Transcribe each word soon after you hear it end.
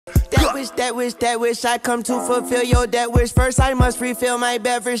That wish I come to fulfill your that wish. First I must refill my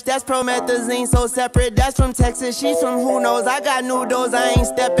beverage. That's promethazine, so separate. That's from Texas, she's from who knows. I got new doors, I ain't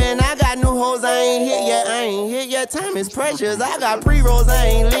stepping. I got new hoes, I ain't hit yet. Time is precious. I got pre-rolls, I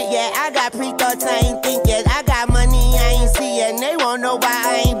ain't lit yet. I got pre-thoughts, I ain't think yet. I got money, I ain't see yet. And they won't know why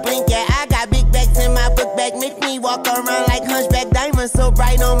I ain't blink yet. I got big bags in my book bag, make me walk around like hunchback. Diamonds so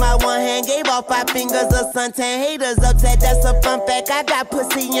bright on my one hand, gave off 5 fingers of suntan. Haters upset, that's a fun fact. I got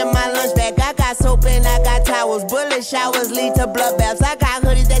pussy in my lunch bag. I got soap and I got towels. Bullet showers lead to bloodbaths. I got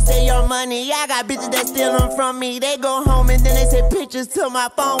hoodies that say your money. I got bitches that steal them from me. They go home and then they send pictures to my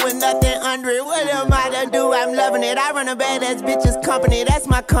phone with nothing under it. What am I to do? I'm loving it. I run a badass bitches company. That's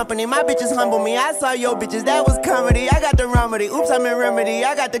my company. My bitches humble me. I saw your bitches. That was comedy. I got the remedy. Oops, I'm in remedy.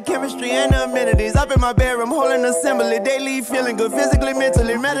 I got the chemistry and the amenities. Up in my bedroom holding assembly. They leave feeling good physically,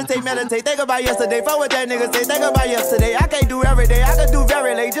 mentally. Meditate. Think about yesterday. Fuck what that nigga say. Think about yesterday. I can't do every day. I can do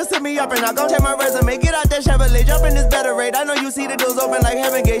very late. Just hit me up and I'll go check my resume. Get out that Chevrolet. Jump in this better rate. I know you see the doors open like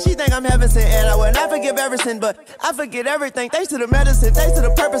heaven gate. She think I'm heaven sent and I will not forgive every sin, but I forget everything. Thanks to the medicine. Thanks to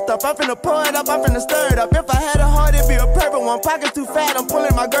the purpose stuff. I'm finna pour it up. I'm finna stir it up. If I had a heart, it'd be a purple one. Pockets too fat. I'm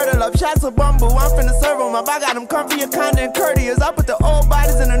pulling my girdle up. Shots of bamboo. I'm finna serve them up. I got them comfy, kinda and courteous. I put the old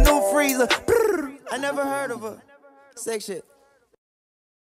bodies in a new freezer. I never heard of her. Sex shit.